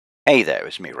Hey there,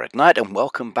 it's me Red Knight and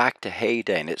welcome back to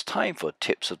Heyday, and it's time for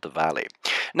Tips of the Valley.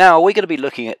 Now we're going to be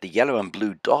looking at the yellow and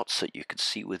blue dots that you can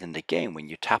see within the game when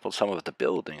you tap on some of the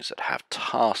buildings that have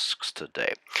tasks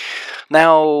today.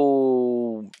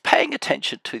 Now paying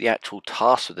attention to the actual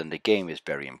tasks within the game is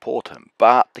very important,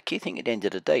 but the key thing at the end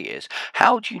of the day is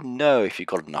how do you know if you've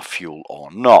got enough fuel or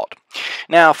not?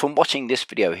 Now from watching this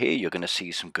video here you're going to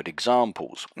see some good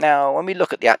examples. Now when we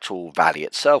look at the actual valley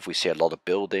itself, we see a lot of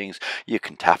buildings. You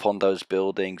can tap on those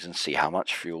buildings and see how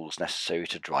much fuel is necessary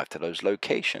to drive to those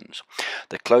locations.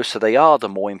 The closer they are, the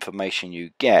more information you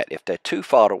get. If they're too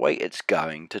far away, it's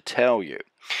going to tell you.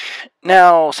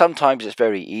 Now, sometimes it's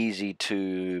very easy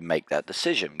to make that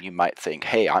decision. You might think,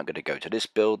 hey, I'm going to go to this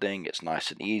building. It's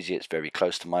nice and easy. It's very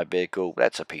close to my vehicle.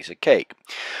 That's a piece of cake.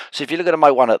 So if you look at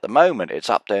my one at the moment, it's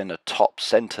up there in the top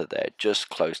center there, just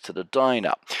close to the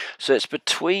diner. So it's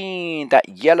between that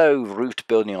yellow roofed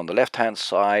building on the left-hand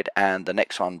side and the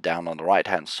next one down on the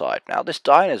right-hand side. Now, this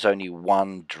diner is only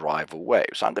one drive away.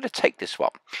 So I'm going to take this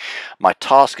one. My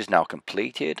task is now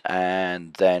completed,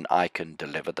 and then I can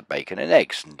deliver the bacon and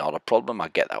eggs. Not a problem, I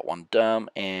get that one done,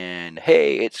 and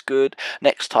hey, it's good.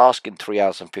 Next task in 3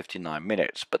 hours and 59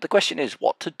 minutes. But the question is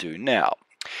what to do now.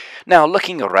 Now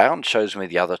looking around shows me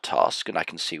the other tasks and I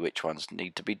can see which ones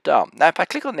need to be done. Now if I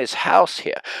click on this house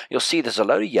here, you'll see there's a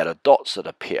load of yellow dots that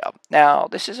appear. Now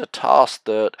this is a task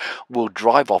that will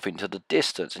drive off into the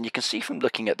distance, and you can see from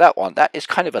looking at that one, that is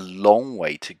kind of a long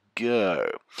way to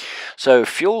go. So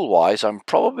fuel wise, I'm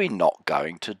probably not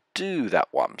going to do that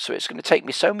one. So it's going to take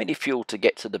me so many fuel to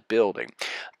get to the building,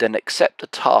 then accept the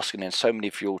task, and then so many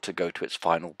fuel to go to its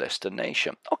final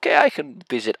destination. Okay, I can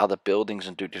visit other buildings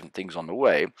and do different things on the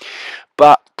way,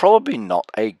 but probably not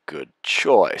a good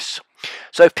choice.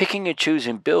 So picking and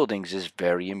choosing buildings is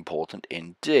very important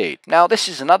indeed. Now this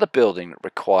is another building that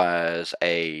requires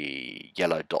a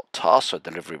yellow dot task or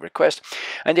delivery request,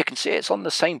 and you can see it's on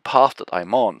the same path that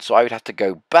I'm on, so I would have to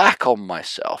go back on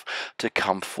myself to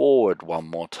come forward one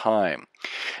more time.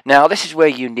 Now this is where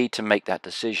you need to make that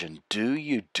decision. Do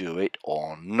you do it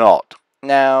or not?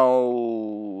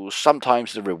 Now,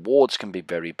 sometimes the rewards can be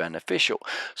very beneficial,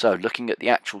 so looking at the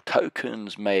actual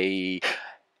tokens may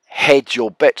hedge your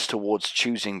bets towards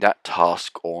choosing that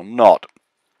task or not.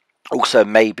 Also,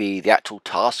 maybe the actual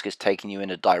task is taking you in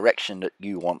a direction that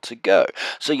you want to go,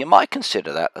 so you might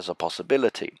consider that as a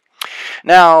possibility.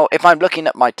 Now, if I'm looking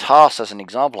at my tasks as an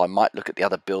example, I might look at the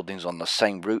other buildings on the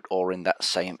same route or in that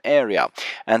same area,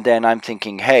 and then I'm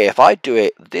thinking, hey, if I do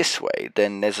it this way,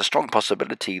 then there's a strong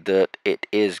possibility that it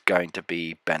is going to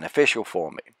be beneficial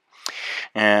for me.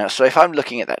 So if I'm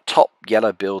looking at that top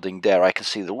yellow building there, I can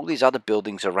see that all these other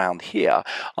buildings around here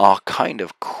are kind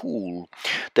of cool.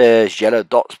 There's yellow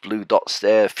dots, blue dots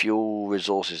there, fuel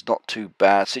resources not too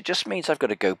bad. So it just means I've got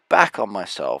to go back on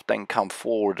myself, then come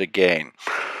forward again.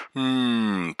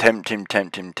 Tempt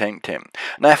him.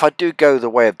 Now if I do go the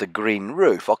way of the green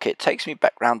roof, okay, it takes me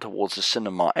back round towards the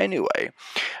cinema anyway,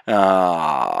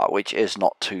 which is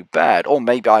not too bad. Or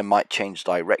maybe I might change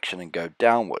direction and go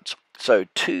downwards. So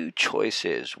two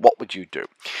choices. What would you do?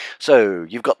 So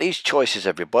you've got these choices,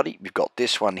 everybody. You've got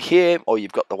this one here, or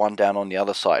you've got the one down on the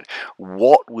other side.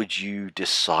 What would you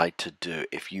decide to do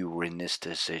if you were in this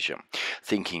decision?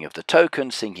 Thinking of the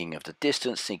tokens, thinking of the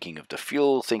distance, thinking of the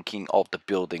fuel, thinking of the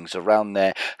buildings around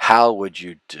there. How would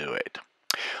you do it?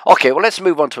 Okay, well let's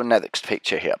move on to the next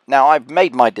picture here. Now I've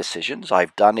made my decisions,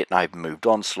 I've done it, and I've moved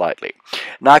on slightly.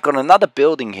 Now I've got another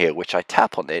building here which I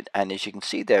tap on it, and as you can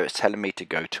see there, it's telling me to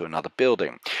go to another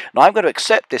building. Now I'm going to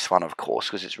accept this one, of course,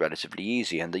 because it's relatively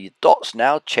easy, and the dots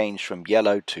now change from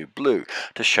yellow to blue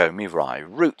to show me my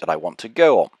route that I want to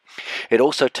go on. It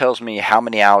also tells me how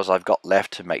many hours I've got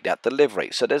left to make that delivery,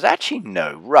 so there's actually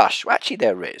no rush. Well, actually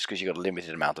there is, because you've got a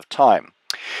limited amount of time.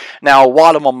 Now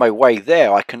while I'm on my way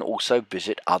there, I can also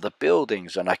visit other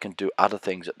buildings and I can do other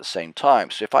things at the same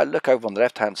time. So if I look over on the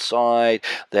left hand side,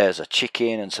 there's a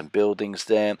chicken and some buildings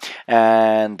there,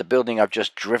 and the building I've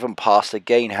just driven past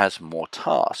again has more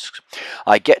tasks.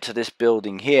 I get to this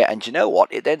building here, and you know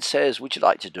what, it then says, would you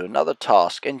like to do another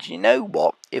task? And you know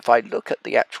what, if I look at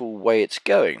the actual way it's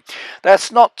going,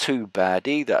 that's not too bad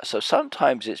either. So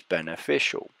sometimes it's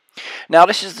beneficial. Now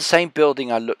this is the same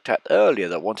building I looked at earlier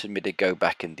that wanted me to go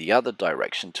back in the other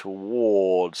direction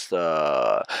towards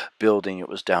the building that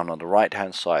was down on the right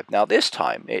hand side. Now this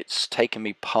time it's taken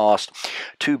me past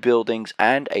two buildings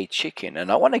and a chicken,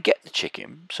 and I want to get the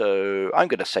chicken, so I'm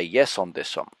going to say yes on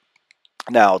this one.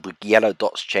 Now the yellow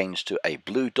dots change to a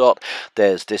blue dot.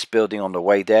 There's this building on the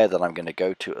way there that I'm going to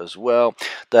go to as well.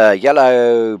 The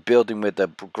yellow building with the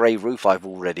grey roof I've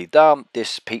already done.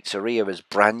 This pizzeria is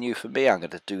brand new for me. I'm going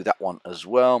to do that one as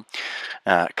well.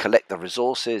 collect the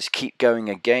resources, keep going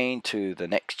again to the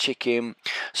next chicken.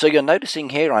 So you're noticing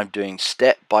here I'm doing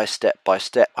step by step by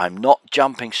step. I'm not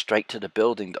jumping straight to the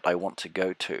building that I want to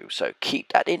go to. So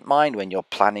keep that in mind when you're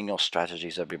planning your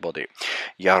strategies, everybody.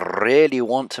 You really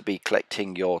want to be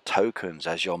collecting your tokens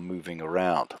as you're moving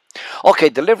around. Okay,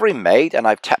 delivery made, and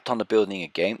I've tapped on the building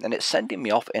again, and it's sending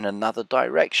me off in another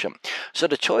direction. So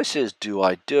the choice is, do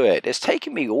I do it? It's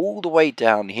taking me all the way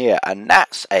down here, and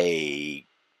that's a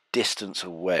distance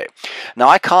away. Now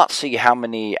I can't see how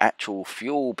many actual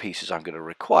fuel pieces I'm going to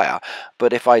require,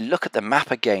 but if I look at the map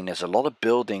again, there's a lot of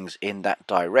buildings in that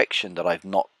direction that I've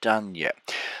not done yet.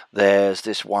 There's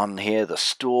this one here, the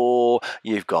store,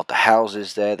 you've got the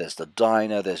houses there, there's the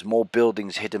diner, there's more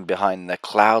buildings hidden behind the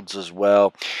clouds as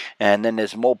well, and then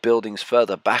there's more buildings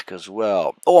further back as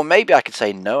well. Or maybe I could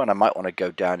say no, and I might want to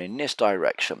go down in this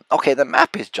direction. Okay, the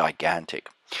map is gigantic.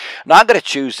 Now I'm going to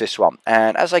choose this one,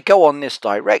 and as I go on this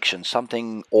direction,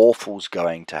 something awful's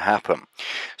going to happen.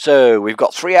 So we've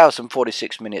got 3 hours and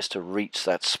 46 minutes to reach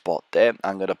that spot there.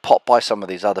 I'm going to pop by some of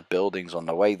these other buildings on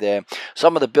the way there.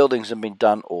 Some of the buildings have been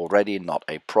done already, not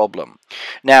a problem.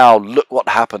 Now look what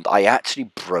happened. I actually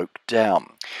broke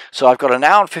down. So I've got 1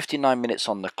 hour and 59 minutes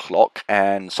on the clock,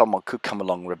 and someone could come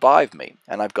along and revive me.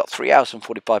 And I've got 3 hours and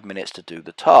 45 minutes to do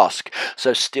the task.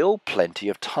 So still plenty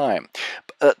of time.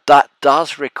 But that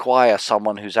does require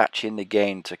someone who's actually in the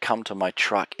game to come to my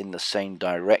truck in the same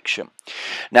direction.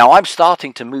 Now I'm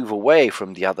starting to move away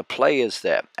from the other players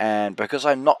there, and because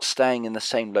I'm not staying in the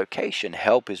same location,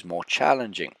 help is more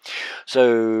challenging.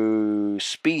 So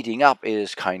speeding up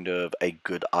is kind of a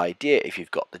good idea if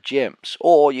you've got the gems,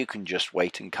 or you can just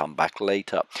wait and come back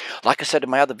later. Like I said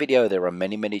in my other video, there are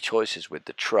many choices with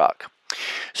the truck.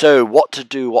 So what to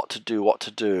do, what to do, what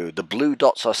to do. The blue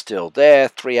dots are still there.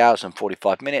 3 hours and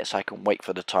 45 minutes. I can wait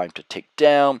for the time to tick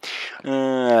down.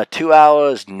 2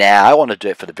 hours. Nah, I want to do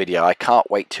it for the video. I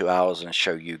can't wait 2 hours and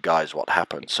show you guys what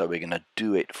happens. So we're going to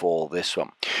do it for this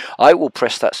one. I will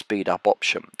press that speed up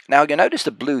option. Now you notice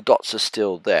the blue dots are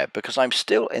still there because I'm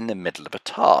still in the middle of a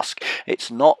task. It's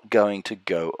not going to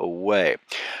go away.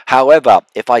 However,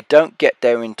 if I don't get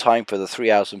there in time for the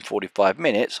 3 hours and 45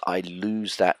 minutes, I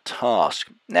lose that task.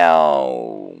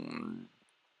 Now,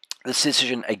 the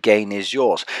decision again is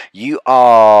yours. You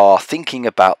are thinking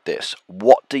about this.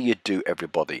 What do you do,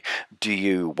 everybody? Do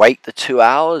you wait the 2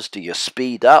 hours? Do you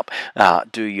speed up?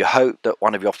 Do you hope that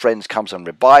one of your friends comes and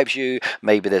revives you?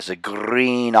 Maybe there's a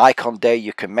green icon there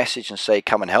you can message and say,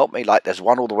 come and help me. Like there's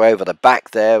one all the way over the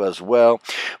back there as well.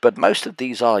 But most of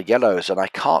these are yellows, and I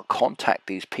can't contact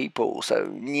these people. So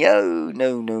no.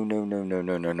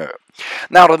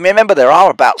 Now remember, there are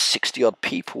about 60 odd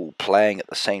people playing at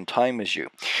the same time as you.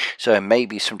 So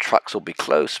maybe some trucks will be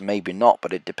close, maybe not,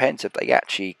 but it depends if they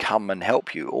actually come and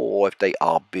help you, or if they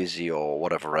are busy or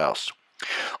whatever else.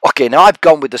 Okay, now I've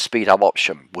gone with the speed up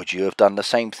option. Would you have done the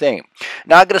same thing?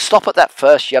 Now I'm going to stop at that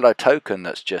first yellow token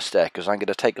that's just there, because I'm going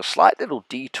to take a slight little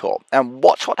detour and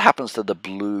watch what happens to the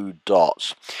blue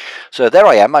dots. So there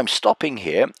I am, I'm stopping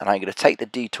here, and I'm going to take the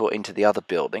detour into the other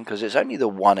building because it's only the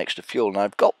 1 extra fuel, and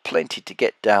I've got plenty to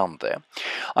get down there.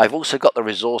 I've also got the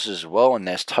resources as well, and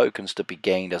there's tokens to be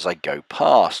gained as I go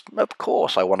past. Of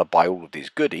course I want to buy all of these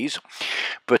goodies,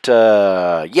 but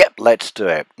yep, let's do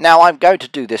it. Now I'm going to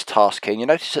do this task here. You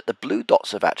notice that the blue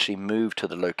dots have actually moved to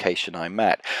the location I'm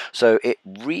at, so it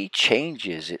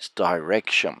re-changes its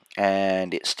direction,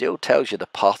 and it still tells you the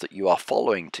path that you are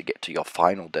following to get to your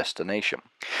final destination.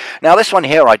 Now this one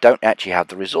here, I don't actually have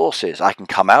the resources. I can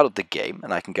come out of the game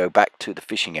and I can go back to the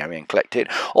fishing area and collect it,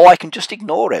 or I can just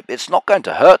ignore it. It's not going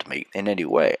to hurt me in any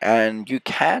way, and you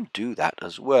can do that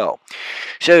as well.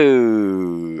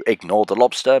 So ignore the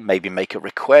lobster, maybe make a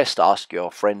request, ask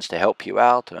your friends to help you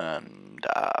out, and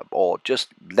or just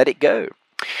let it go.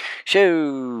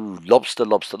 So lobster,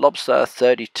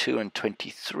 32 and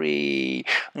 23.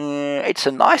 It's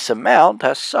a nice amount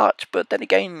as such, but then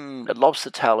again, a lobster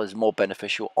tail is more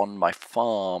beneficial on my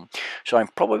farm. So I'm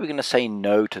probably going to say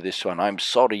no to this one. I'm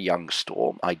sorry, young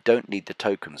store. I don't need the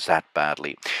tokens that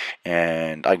badly,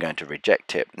 and I'm going to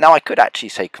reject it. Now I could actually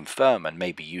say confirm and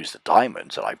maybe use the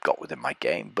diamonds that I've got within my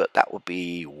game, but that would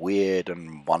be weird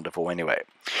and wonderful anyway.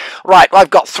 Right, well, I've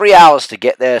got 3 hours to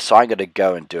get there, so I'm going to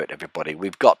go and do it, everybody.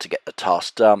 We've got to get the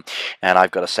task done, and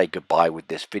I've got to say goodbye with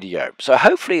this video. So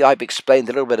hopefully I've explained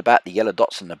a little bit about the yellow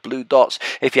dots and the blue dots.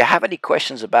 If you have any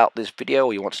questions about this video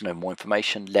or you want to know more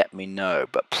information, let me know.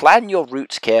 But plan your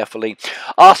routes carefully,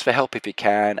 ask for help if you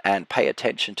can, and pay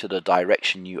attention to the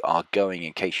direction you are going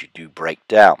in case you do break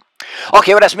down.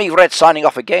 Okay, well that's me, Red, signing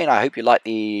off again. I hope you like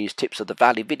these Tips of the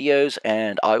Valley videos,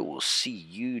 and I will see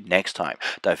you next time.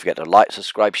 Don't forget to like,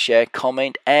 subscribe, share,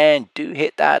 comment, and do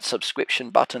hit that subscription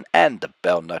button and the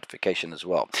bell notification as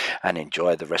well. And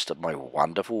enjoy the rest of my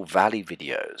wonderful Valley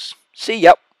videos. See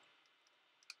ya!